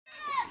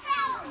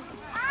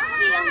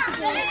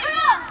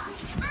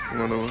Bye.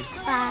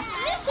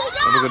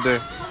 Have a good day.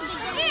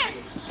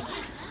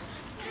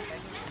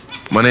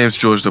 My name's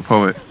George the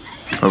Poet,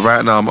 but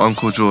right now I'm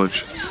Uncle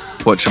George,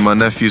 watching my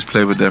nephews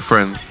play with their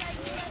friends.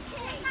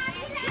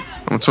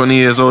 I'm 20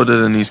 years older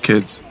than these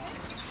kids,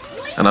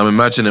 and I'm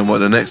imagining what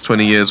the next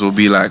 20 years will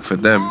be like for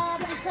them.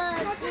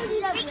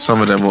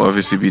 Some of them will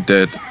obviously be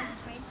dead,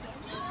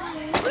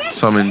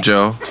 some in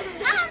jail,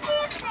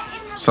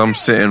 some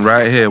sitting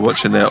right here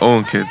watching their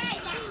own kids,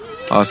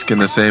 asking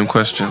the same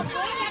questions.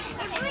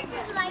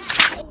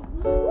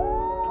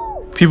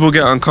 People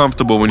get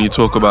uncomfortable when you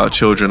talk about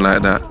children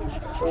like that.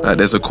 Like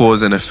there's a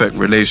cause and effect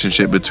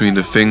relationship between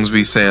the things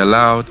we say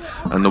aloud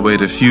and the way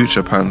the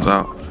future pans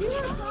out.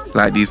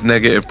 Like these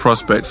negative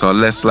prospects are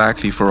less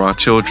likely for our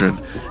children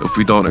if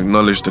we don't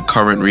acknowledge the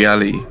current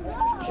reality.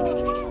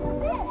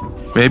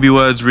 Maybe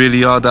words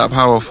really are that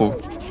powerful.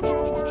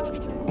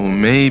 Or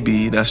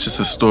maybe that's just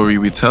a story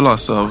we tell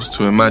ourselves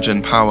to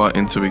imagine power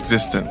into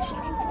existence.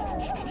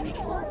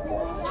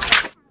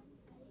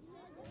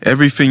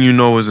 Everything you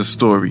know is a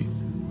story,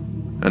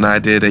 an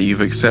idea that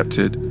you've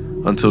accepted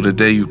until the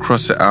day you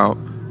cross it out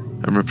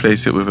and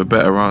replace it with a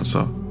better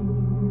answer.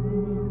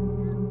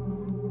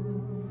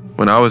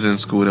 When I was in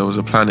school, there was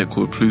a planet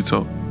called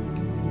Pluto.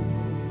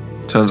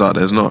 Turns out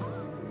there's not.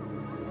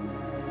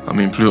 I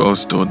mean,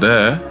 Pluto's still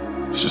there,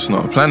 it's just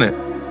not a planet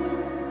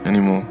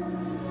anymore.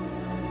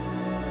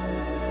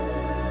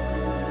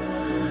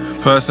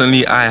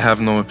 Personally, I have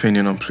no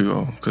opinion on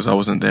Pluto because I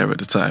wasn't there at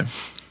the time.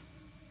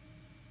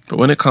 But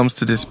when it comes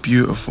to this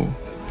beautiful,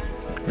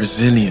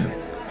 resilient,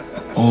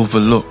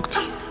 overlooked,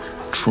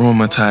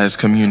 traumatized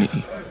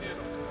community,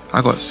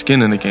 I got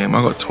skin in the game.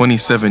 I got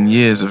 27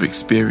 years of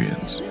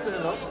experience.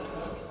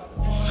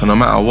 So no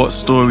matter what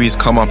stories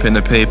come up in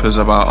the papers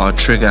about our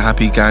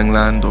trigger-happy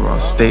gangland or our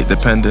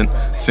state-dependent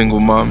single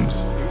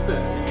mums,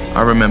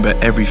 I remember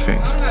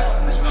everything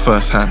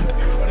firsthand.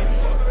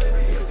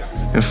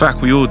 In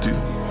fact, we all do.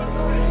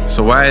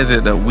 So why is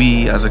it that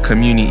we, as a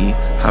community,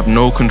 have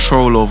no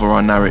control over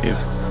our narrative?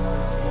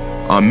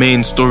 Our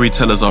main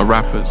storytellers are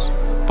rappers,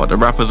 but the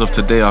rappers of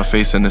today are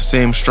facing the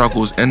same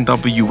struggles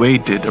NWA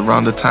did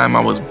around the time I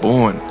was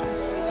born.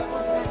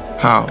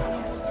 How?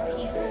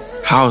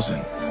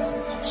 Housing,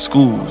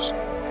 schools,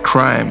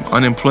 crime,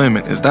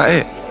 unemployment, is that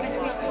it?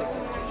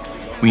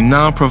 We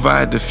now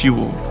provide the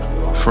fuel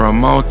for a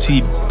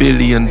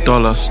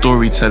multi-billion-dollar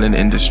storytelling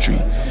industry,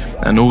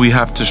 and all we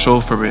have to show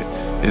for it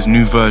is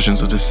new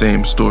versions of the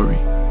same story.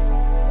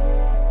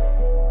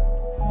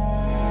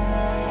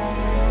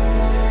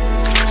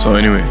 So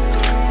anyway,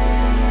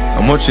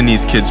 I'm watching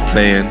these kids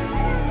playing,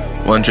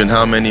 wondering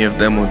how many of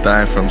them will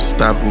die from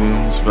stab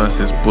wounds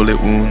versus bullet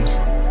wounds,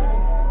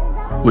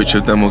 which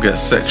of them will get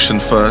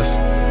sectioned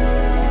first,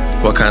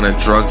 what kind of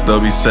drugs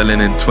they'll be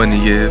selling in 20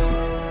 years,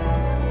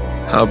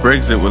 how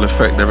Brexit will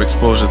affect their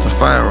exposure to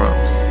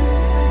firearms.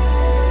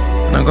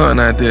 And I got an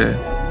idea.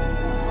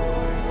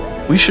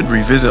 We should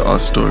revisit our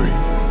story,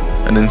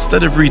 and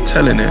instead of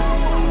retelling it,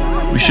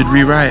 we should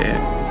rewrite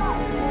it.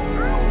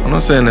 I'm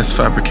not saying let's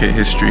fabricate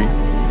history.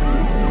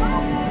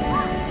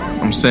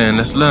 I'm saying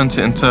let's learn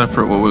to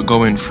interpret what we're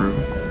going through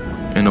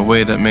in a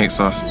way that makes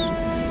us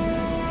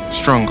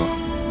stronger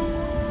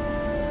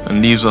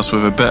and leaves us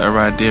with a better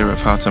idea of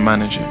how to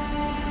manage it.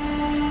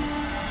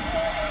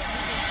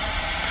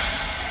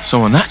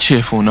 So on that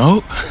cheerful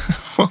note,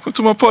 welcome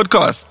to my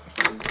podcast.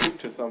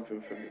 Picture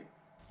something for me.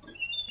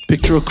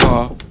 Picture a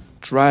car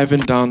driving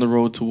down the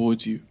road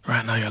towards you.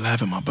 Right now you're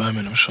live in my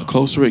Birmingham show. The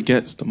closer it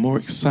gets, the more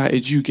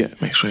excited you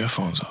get. Make sure your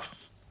phone's off.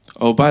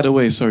 Oh, by the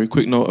way, sorry,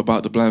 quick note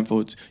about the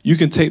blindfolds. You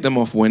can take them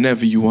off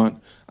whenever you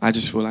want. I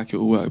just feel like it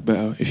will work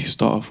better if you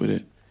start off with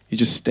it. You're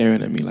just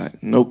staring at me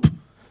like, nope.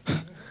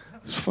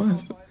 It's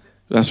fine.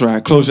 That's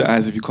right. Close your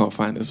eyes if you can't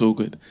find it. It's all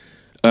good.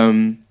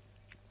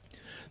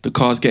 The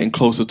car's getting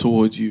closer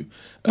towards you.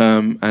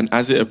 And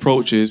as it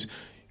approaches,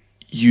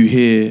 you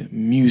hear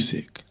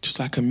music, just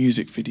like a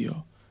music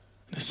video.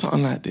 And it's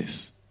something like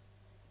this.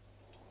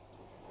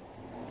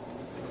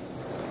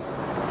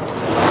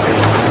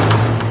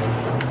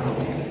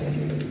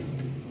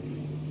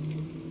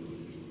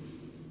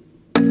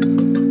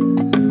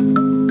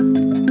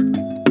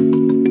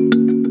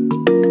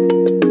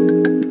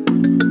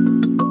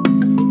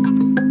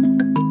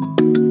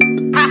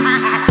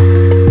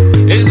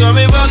 It's gonna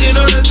be walking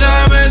all the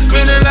time and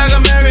spinning like a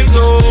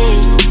merry-go.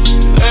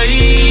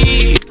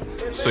 Hey.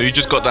 So you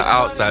just got the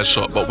outside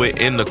shot, but we're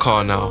in the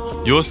car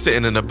now. You're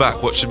sitting in the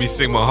back watching me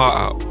sing my heart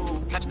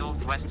out. Head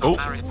northwest on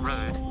Marriott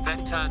Road,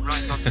 then turn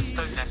right onto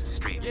Stonenest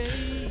Street.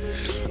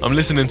 I'm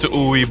listening to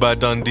Ooh Wee by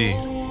Dundee,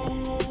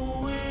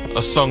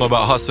 a song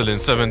about hustling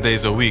 7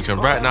 days a week,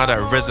 and right now that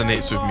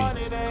resonates with me.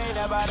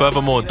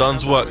 Furthermore,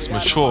 Dun's work's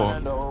mature.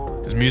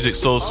 His music's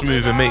so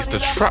smooth it makes the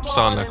trap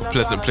sound like a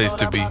pleasant place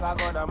to be.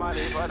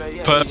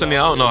 Personally,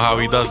 I don't know how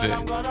he does it.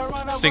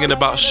 Singing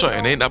about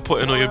shotting, ain't that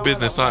putting all your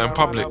business out in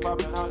public?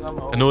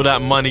 And all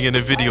that money in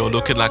the video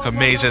looking like a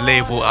major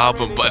label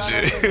album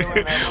budget.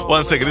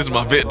 1 second, this is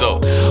my bit though.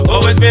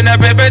 Always been a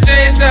paper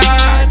chaser,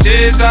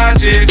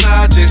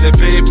 chasing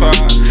paper.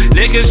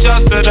 taking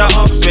shots to the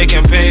ups,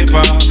 making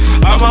paper.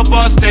 I'm a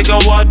boss, take a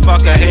word,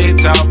 fuck a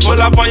hater. Pull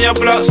up on your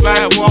blocks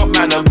like what,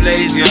 man, a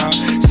blaze, yeah.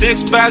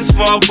 6 bags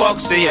for a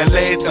box, see you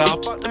later.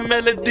 Fuck the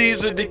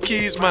melodies with the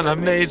keys, man,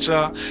 I'm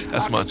major.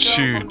 That's my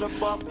tune.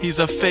 He's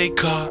a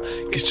faker,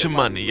 get your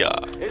money, yeah.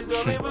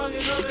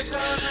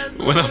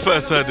 When I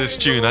first heard this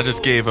tune, I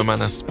just gave a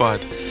man a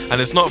spud. And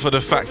it's not for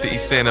the fact that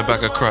he's saying a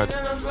bag of crud.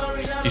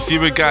 You see,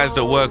 with guys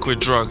that work with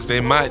drugs,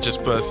 they might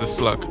just burst a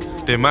slug.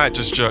 They might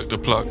just jerk the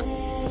plug.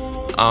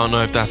 I don't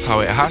know if that's how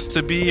it has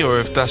to be or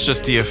if that's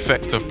just the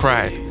effect of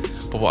pride.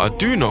 But what I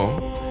do know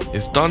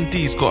is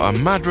Dundee's got a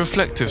mad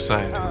reflective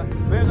side.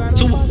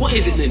 So what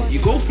is it then?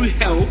 You go through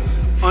hell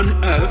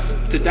on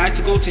earth to die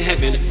to go to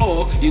heaven,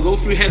 or you go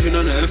through heaven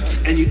on earth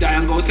and you die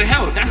and go to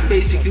hell. That's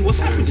basically what's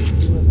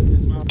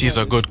happening. These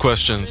are good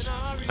questions,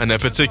 and they're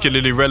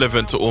particularly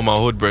relevant to all my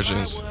hood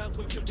brethrens.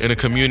 In a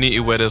community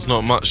where there's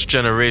not much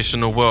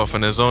generational wealth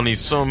and there's only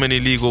so many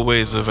legal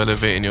ways of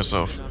elevating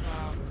yourself.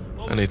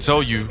 And they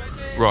tell you,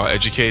 raw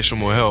education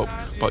will help,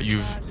 but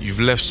you've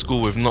left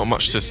school with not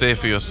much to say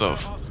for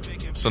yourself.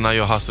 So now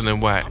you're hustling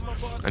white,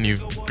 and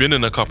you've been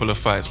in a couple of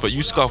fights, but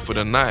you scuffed with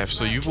a knife,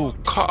 so you've all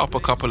cut up a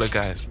couple of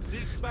guys.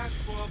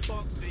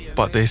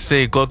 But they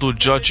say God will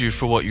judge you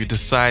for what you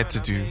decide to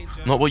do,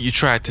 not what you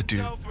tried to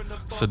do.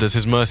 So does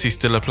his mercy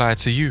still apply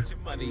to you?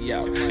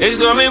 It's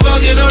got me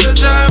bugging all the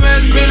time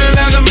and spinning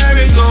like a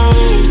merry-go.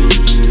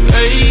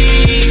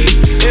 Hey,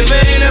 if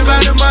it ain't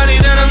about the money,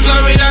 then I'm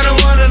sorry, I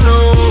don't wanna know.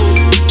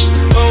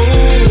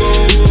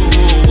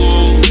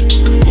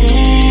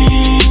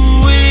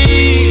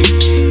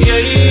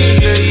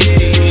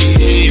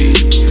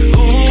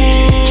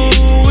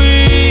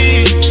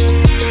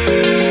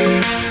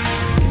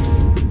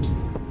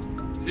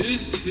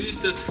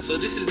 So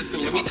this is the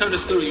thing. Let me tell the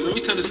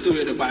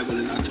story of the Bible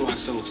and unto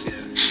ourselves. Yeah,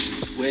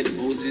 where the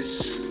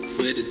Moses,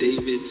 where the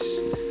Davids,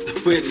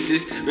 where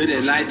the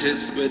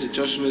Elijahs, where the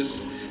Joshuas.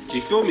 Do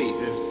you feel me?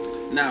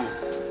 Yeah. Now,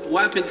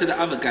 what happened to the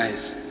other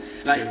guys?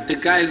 Like the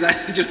guys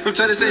that, you know what I'm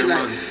trying to say?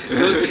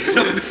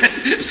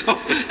 So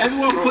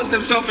everyone puts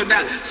themselves in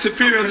that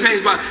superior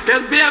place, but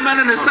there's bare man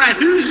on the side.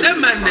 Who's that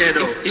man there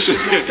though? Who's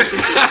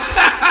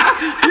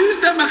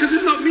that man? Because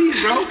it's not me,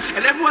 bro.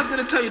 And everyone's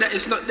gonna tell you that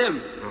it's not them.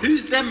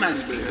 Who's them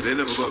man, bro? Yeah, they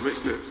never got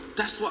mixtapes.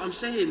 That's what I'm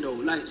saying though.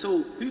 Like,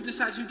 so who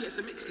decides who gets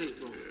a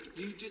mixtape, bro?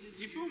 Do you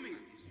feel me?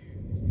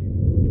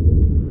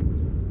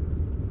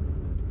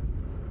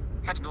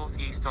 Head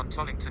northeast on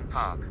Tollington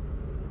Park.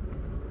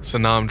 So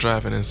now I'm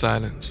driving in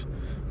silence,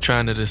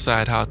 trying to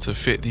decide how to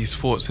fit these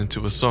thoughts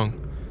into a song,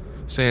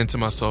 saying to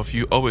myself,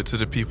 you owe it to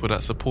the people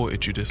that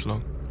supported you this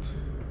long.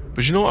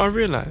 But you know what I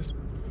realised?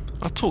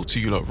 I talked to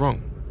you lot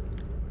wrong.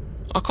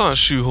 I can't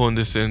shoehorn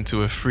this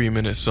into a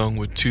 3-minute song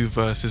with 2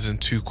 verses and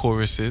 2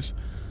 choruses,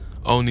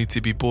 only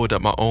to be bored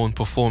at my own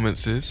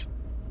performances.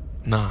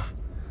 Nah,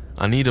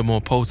 I need a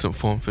more potent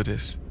form for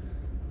this.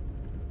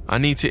 I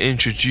need to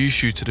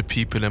introduce you to the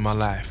people in my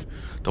life,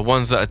 the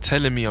ones that are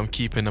telling me I'm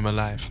keeping them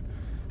alive.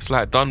 It's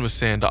like Dunn was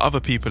saying, the other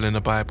people in the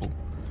Bible.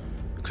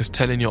 Because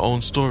telling your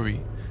own story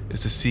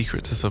is the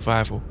secret to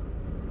survival.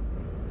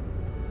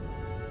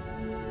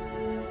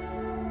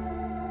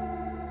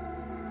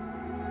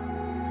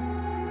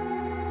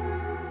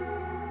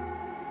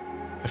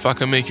 If I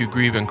can make you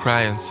grieve and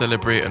cry and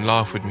celebrate and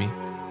laugh with me,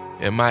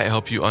 it might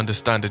help you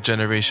understand the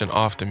generation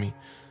after me,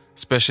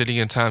 especially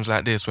in times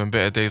like this when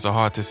better days are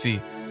hard to see.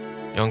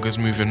 Youngers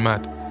moving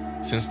mad.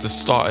 Since the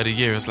start of the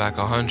year, it's like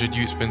 100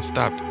 youths been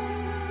stabbed.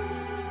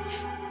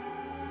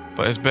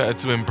 But it's better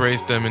to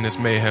embrace them in this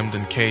mayhem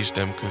than cage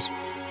them, because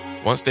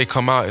once they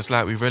come out, it's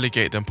like we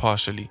relegate them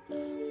partially.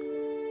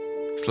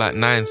 It's like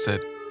Nine said,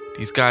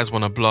 these guys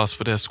want to blast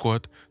for their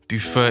squad, do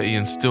 30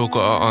 and still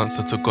got to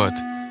answer to God.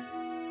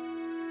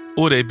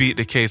 Or they beat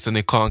the case and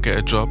they can't get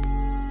a job,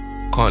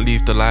 can't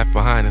leave the life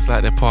behind, it's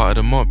like they're part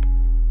of the mob.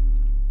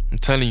 I'm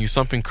telling you,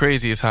 something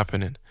crazy is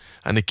happening,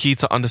 and the key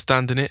to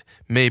understanding it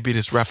may be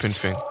this rapping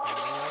thing.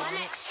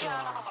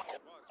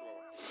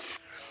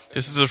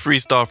 This is a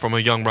freestyle from a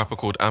young rapper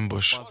called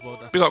Ambush.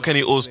 Big up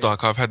Kenny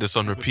Allstark, I've had this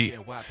on repeat.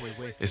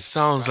 It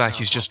sounds like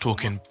he's just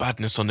talking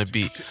badness on the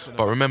beat,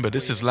 but remember,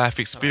 this is life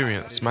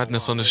experience,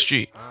 madness on the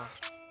street.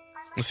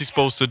 What's he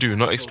supposed to do?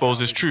 Not expose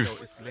his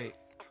truth?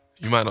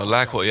 You might not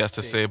like what he has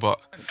to say, but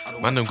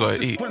man them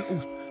gotta eat.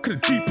 Could a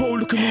depot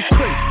looking all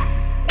crate.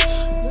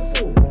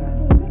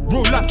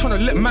 Real life trying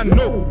to let man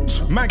know.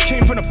 Man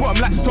came from the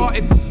bottom like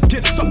started.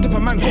 Get sucked if a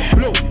man got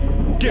blow.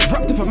 Get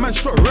wrapped if a man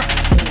shot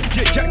raps.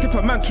 Get jacked if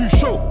a man too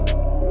show.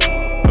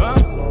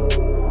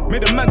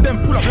 Made a man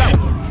then pull up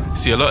loud.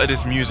 See, a lot of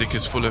this music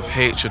is full of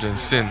hatred and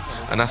sin,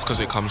 and that's because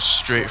it comes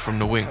straight from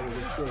the wing,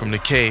 from the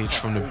cage,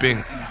 from the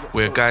bing,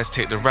 where guys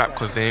take the rap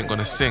because they ain't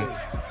gonna sing,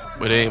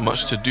 where there ain't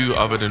much to do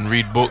other than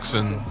read books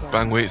and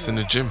bang weights in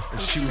the gym.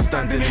 She was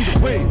standing in the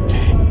way,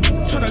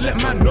 trying to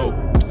let man know.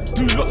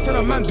 Do lots and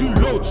a man do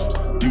loads.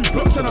 Do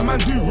blocks and a man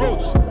do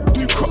roads.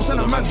 Do crops and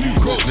a man do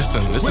growth.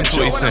 Listen to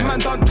what he's saying. A man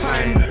done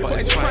time, but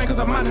it's fine cause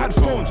a man had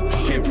phones.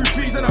 Came through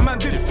trees and a man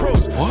did it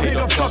froze. What? Paid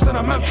off doves and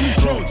a man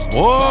flew drones.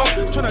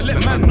 What? Trying to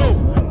let man know.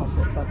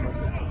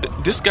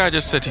 This guy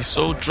just said he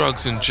sold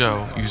drugs in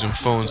jail using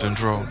phones and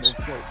drones.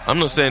 I'm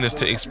not saying this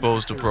to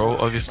expose the bro.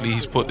 Obviously,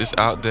 he's put this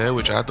out there,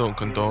 which I don't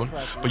condone.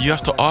 But you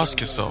have to ask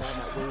yourself,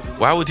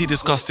 why would he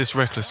discuss this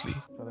recklessly?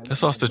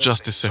 Let's ask the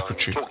Justice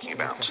Secretary. Talking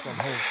about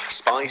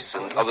spice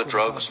and other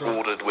drugs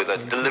ordered with a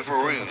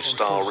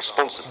Deliveroo-style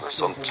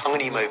responsiveness on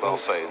tiny mobile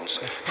phones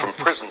from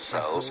prison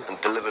cells and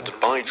delivered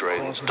by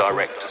drones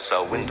direct to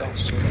cell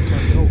windows.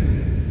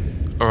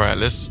 Alright,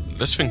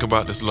 let's think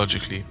about this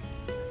logically.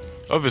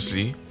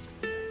 Obviously,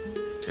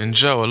 in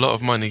jail, a lot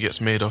of money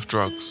gets made off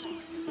drugs.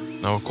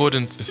 Now,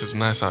 this is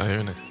nice out here,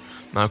 isn't it?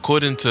 Now,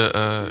 according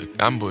to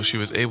Ambush, he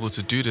was able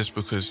to do this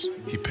because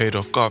he paid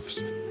off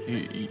govs.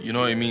 You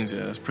know what he means,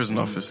 yeah? That's prison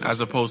officers, as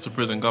opposed to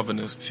prison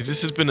governors. See,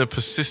 this has been a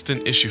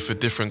persistent issue for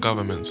different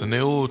governments, and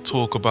they all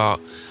talk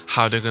about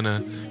how they're going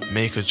to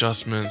make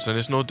adjustments, and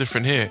it's no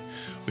different here.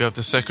 We have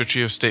the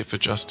Secretary of State for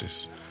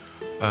Justice,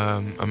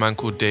 a man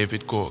called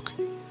David Gork.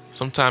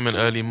 Sometime in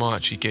early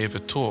March, he gave a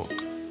talk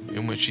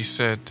in which he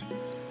said...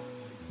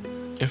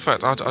 In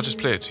fact, I'll just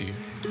play it to you.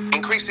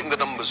 Increasing the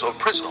numbers of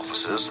prison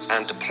officers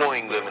and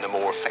deploying them in a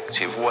more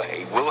effective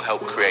way will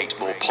help create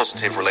more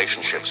positive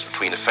relationships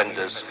between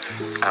offenders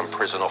and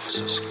prison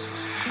officers.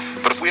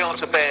 But if we are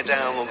to bear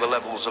down on the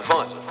levels of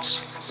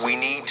violence, we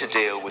need to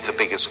deal with the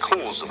biggest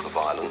cause of the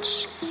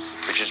violence,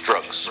 which is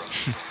drugs.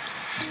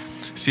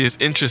 See, it's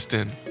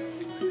interesting.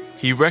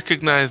 He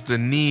recognized the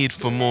need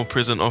for more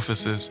prison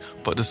officers,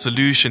 but the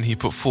solution he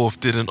put forth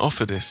didn't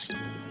offer this.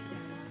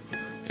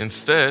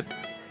 Instead,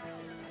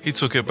 he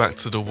took it back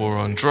to the war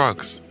on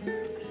drugs,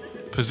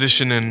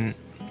 positioning,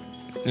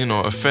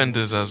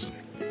 offenders as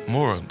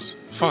morons,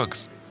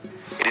 thugs.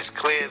 It is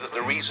clear that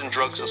the reason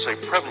drugs are so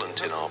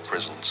prevalent in our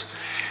prisons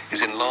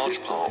is in large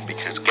part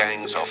because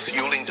gangs are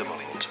fueling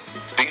demand,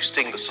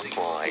 boosting the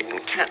supply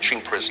and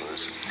catching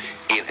prisoners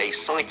in a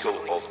cycle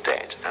of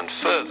debt and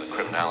further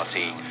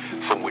criminality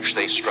from which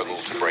they struggle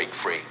to break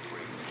free.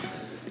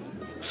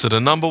 So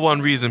the number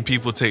one reason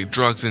people take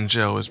drugs in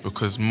jail is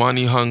because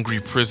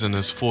money-hungry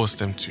prisoners force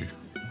them to.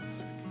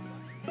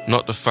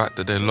 Not the fact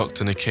that they're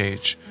locked in a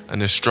cage and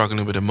they're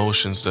struggling with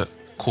emotions that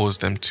cause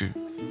them to.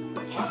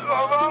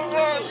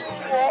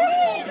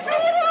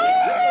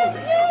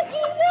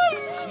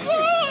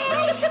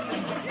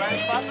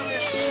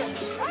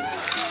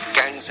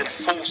 Gangs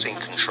enforcing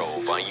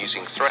control by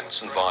using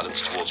threats and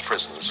violence towards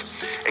prisoners,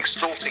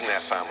 extorting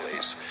their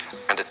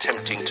families, and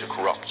attempting to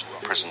corrupt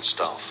prison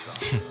staff.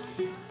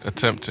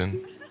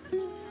 Attempting.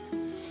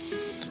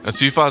 A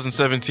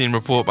 2017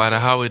 report by the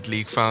Howard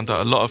League found that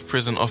a lot of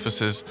prison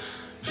officers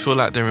feel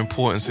like their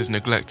importance is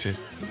neglected.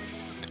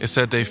 It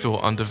said they feel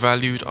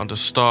undervalued,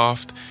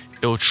 understaffed,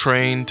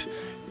 ill-trained,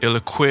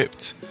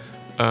 ill-equipped,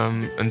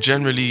 and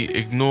generally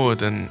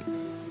ignored and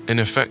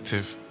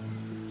ineffective.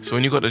 So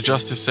when you got the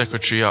Justice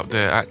Secretary up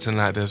there acting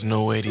like there's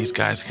no way these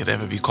guys could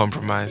ever be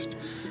compromised,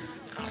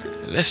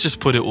 let's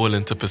just put it all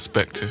into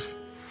perspective.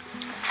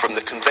 From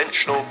the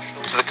conventional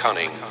to the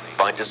cunning,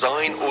 by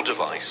design or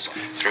device,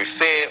 through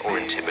fear or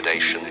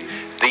intimidation,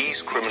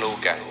 these criminal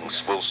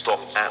gangs will stop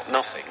at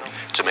nothing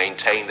to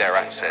maintain their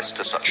access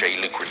to such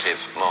a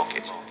lucrative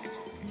market.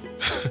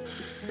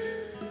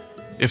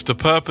 If the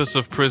purpose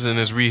of prison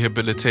is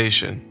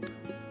rehabilitation,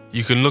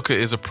 you can look at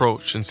his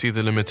approach and see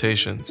the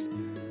limitations.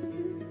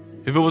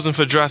 If it wasn't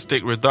for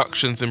drastic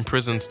reductions in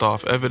prison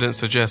staff, evidence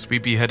suggests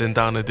we'd be heading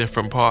down a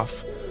different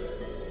path.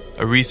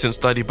 A recent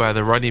study by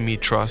the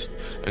Runnymede Trust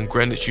and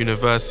Greenwich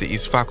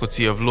University's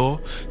Faculty of Law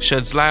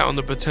sheds light on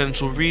the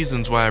potential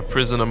reasons why a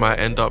prisoner might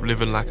end up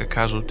living like a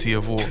casualty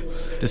of war.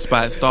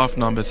 Despite staff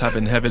numbers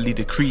having heavily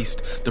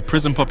decreased, the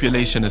prison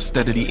population has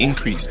steadily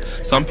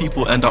increased. Some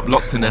people end up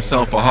locked in their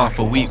cell for half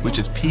a week, which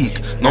is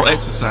peak. No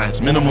exercise,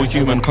 minimal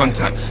human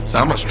contact. So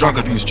how much drug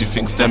abuse do you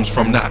think stems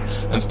from that?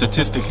 And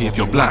statistically, if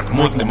you're black,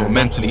 Muslim or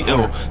mentally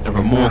ill, there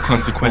are more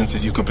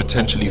consequences you could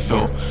potentially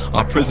feel.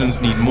 Our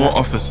prisons need more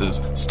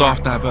officers,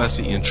 staff diversity,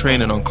 and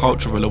training on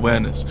cultural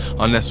awareness,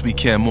 unless we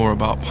care more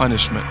about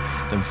punishment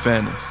than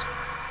fairness.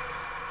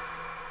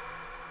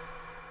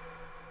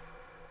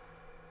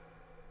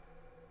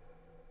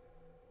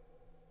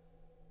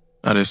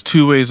 Now there's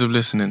two ways of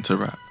listening to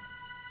rap.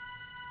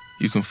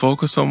 You can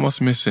focus on what's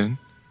missing,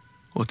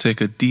 or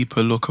take a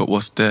deeper look at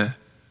what's there.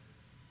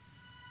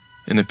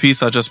 In the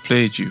piece I just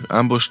played you,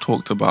 Ambush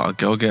talked about a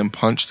girl getting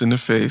punched in the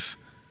face,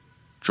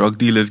 drug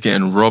dealers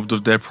getting robbed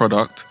of their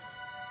product,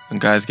 and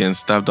guys getting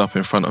stabbed up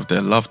in front of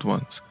their loved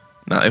ones.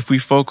 Now, if we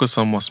focus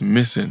on what's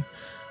missing,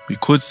 we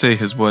could say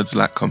his words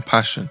lack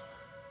compassion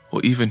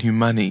or even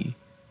humanity.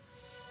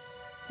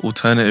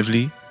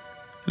 Alternatively,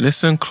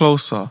 listen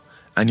closer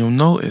and you'll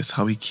notice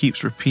how he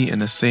keeps repeating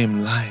the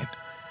same line.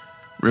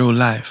 Real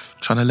life,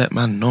 trying to let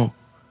man know.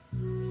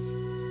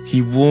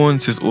 He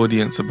warns his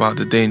audience about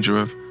the danger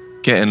of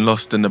getting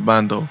lost in the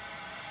bando,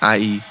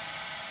 i.e.,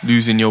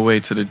 losing your way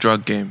to the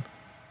drug game.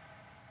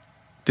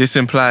 This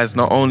implies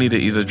not only that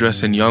he's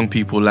addressing young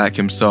people like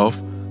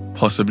himself,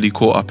 possibly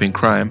caught up in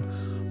crime,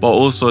 but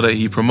also that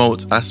he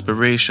promotes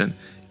aspiration,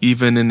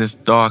 even in this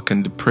dark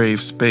and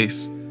depraved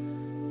space.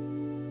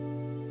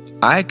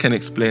 I can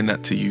explain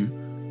that to you,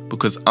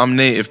 because I'm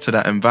native to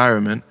that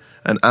environment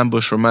and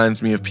Ambush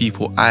reminds me of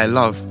people I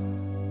love.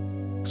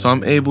 So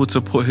I'm able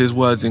to put his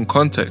words in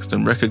context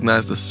and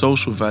recognize the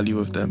social value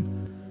of them.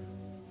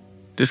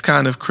 This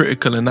kind of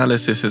critical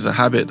analysis is a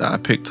habit that I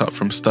picked up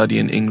from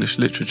studying English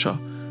literature.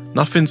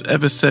 Nothing's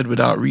ever said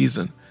without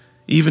reason,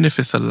 even if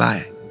it's a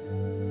lie.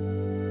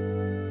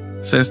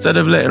 So instead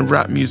of letting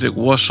rap music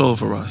wash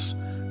over us,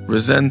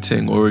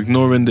 resenting or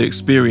ignoring the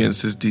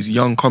experiences these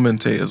young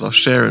commentators are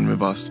sharing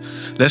with us,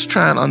 let's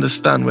try and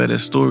understand where their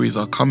stories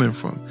are coming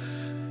from.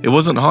 It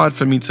wasn't hard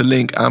for me to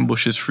link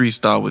Ambush's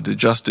freestyle with the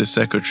Justice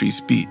Secretary's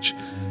speech.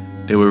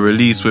 They were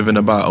released within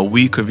about a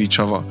week of each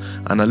other,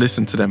 and I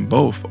listened to them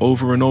both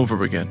over and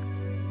over again.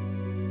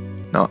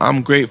 Now,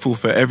 I'm grateful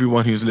for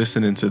everyone who's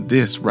listening to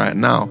this right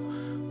now,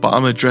 but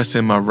I'm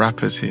addressing my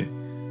rappers here.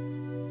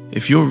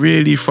 If you're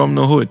really from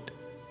the hood,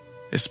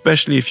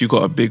 especially if you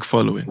got a big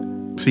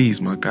following, please,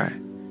 my guy,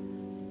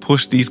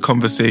 push these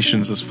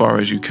conversations as far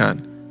as you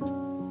can.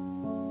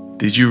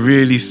 Did you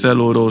really sell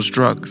all those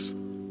drugs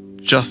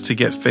just to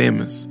get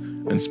famous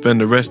and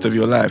spend the rest of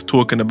your life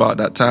talking about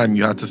that time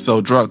you had to sell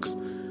drugs?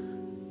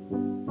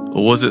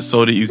 Or was it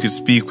so that you could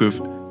speak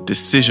with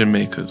decision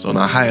makers on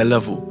a higher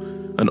level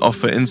and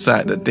offer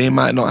insight that they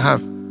might not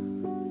have?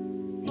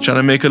 You trying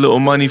to make a little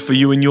money for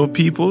you and your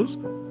peoples?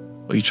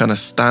 Or you trying to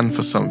stand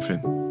for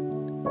something?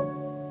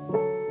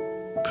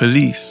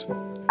 Police,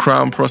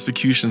 Crown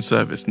Prosecution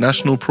Service,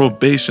 National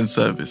Probation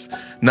Service,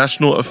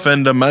 National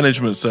Offender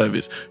Management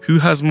Service. Who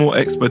has more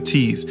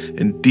expertise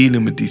in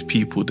dealing with these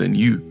people than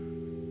you?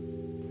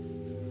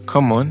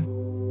 Come on.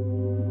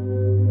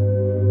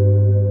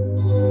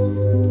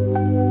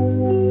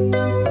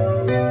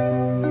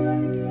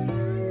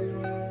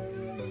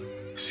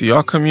 See,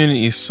 our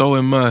community is so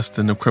immersed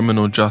in the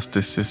criminal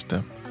justice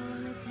system.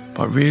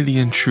 But really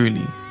and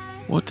truly,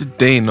 what did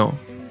they know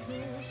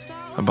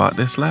about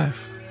this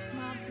life?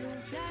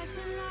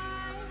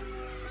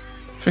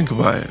 Think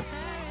about it.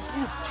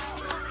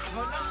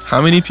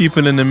 How many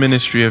people in the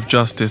Ministry of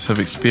Justice have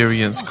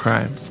experienced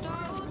crime?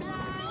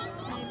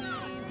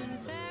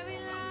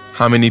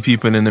 How many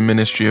people in the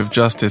Ministry of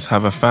Justice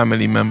have a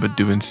family member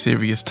doing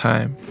serious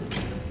time?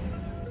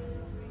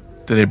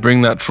 Do they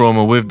bring that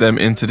trauma with them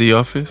into the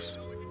office?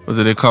 Or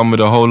do they come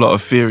with a whole lot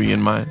of theory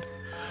in mind?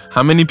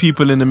 How many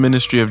people in the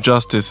Ministry of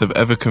Justice have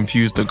ever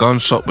confused a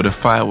gunshot with a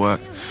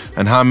firework?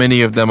 And how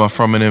many of them are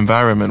from an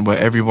environment where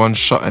everyone's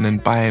shotting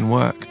and buying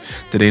work?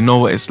 Do they know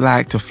what it's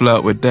like to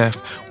flirt with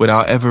death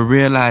without ever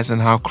realizing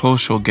how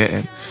close you're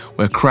getting?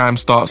 Where crime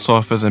starts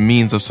off as a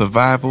means of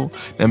survival,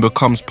 then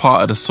becomes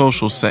part of the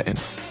social setting.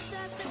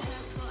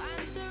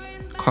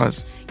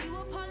 Cuz,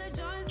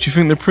 do you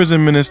think the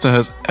prison minister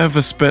has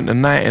ever spent a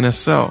night in a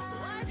cell,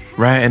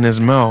 writing his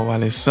mail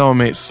while his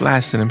cellmate's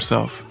slicing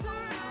himself?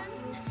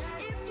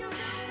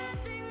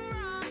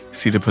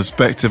 See, the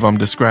perspective I'm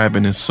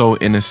describing is so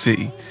inner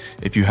city.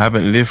 If you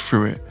haven't lived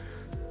through it,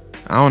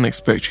 I don't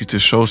expect you to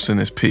show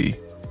sinners pity.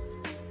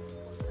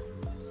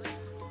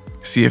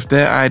 See, if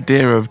their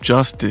idea of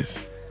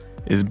justice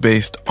is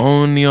based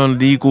only on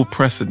legal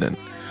precedent,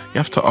 you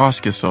have to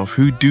ask yourself,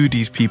 who do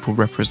these people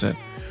represent?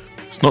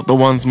 It's not the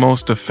ones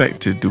most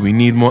affected. Do we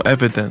need more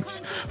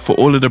evidence for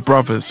all of the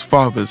brothers,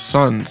 fathers,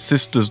 sons,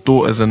 sisters,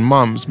 daughters and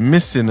mums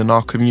missing in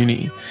our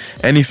community?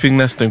 Anything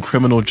less than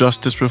criminal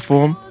justice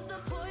reform?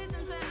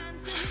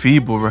 It's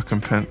feeble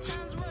recompense.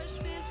 What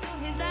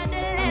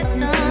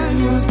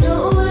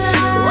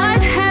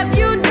have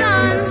you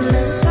done?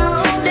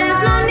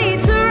 There's no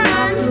need to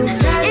run.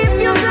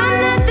 If you've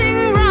done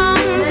nothing wrong,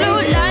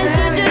 blue lights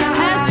should just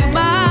pass you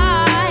by.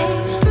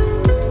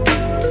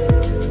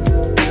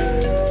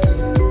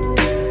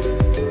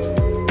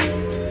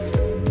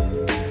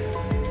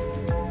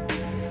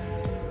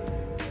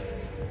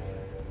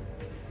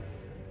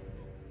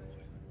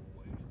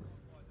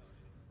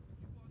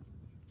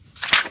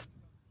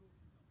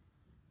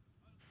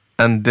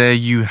 And there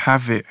you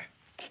have it.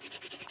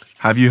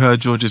 Have you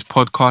heard George's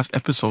podcast,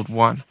 episode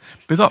 1?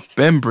 Big up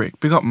Ben Brick,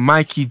 big up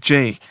Mikey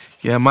J.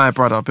 Yeah, my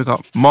brother. Big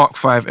up Mark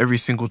 5 every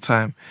single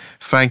time.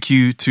 Thank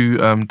you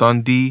to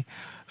Dundee.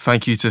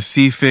 Thank you to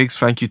C-Figs.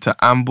 Thank you to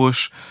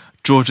Ambush.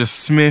 Georgia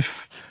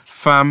Smith.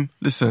 Fam,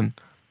 listen,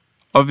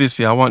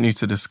 obviously I want you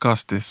to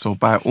discuss this, so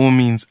by all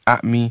means,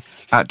 at me,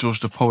 at George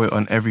the Poet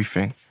on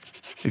everything.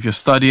 If you're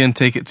studying,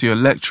 take it to your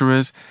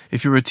lecturers.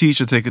 If you're a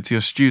teacher, take it to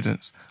your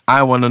students.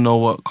 I want to know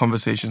what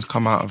conversations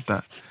come out of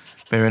that.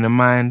 Bearing in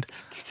mind,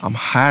 I'm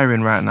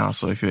hiring right now,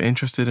 so if you're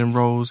interested in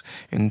roles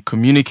in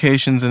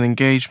communications and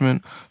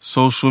engagement,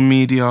 social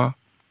media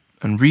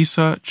and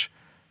research,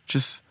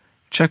 just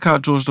check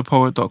out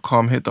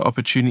georgethepoet.com, hit the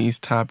opportunities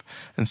tab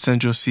and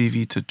send your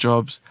CV to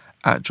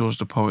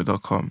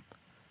jobs@georgethepoet.com.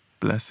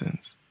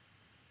 Blessings.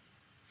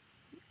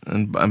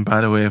 And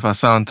by the way, if I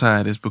sound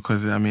tired, it's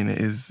because, I mean, it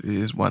is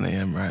 1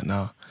 a.m. right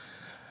now.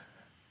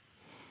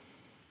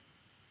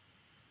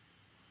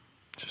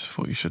 Just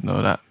thought you should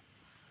know that.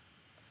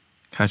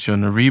 Catch you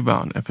on the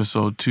rebound.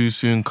 Episode 2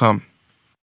 soon come.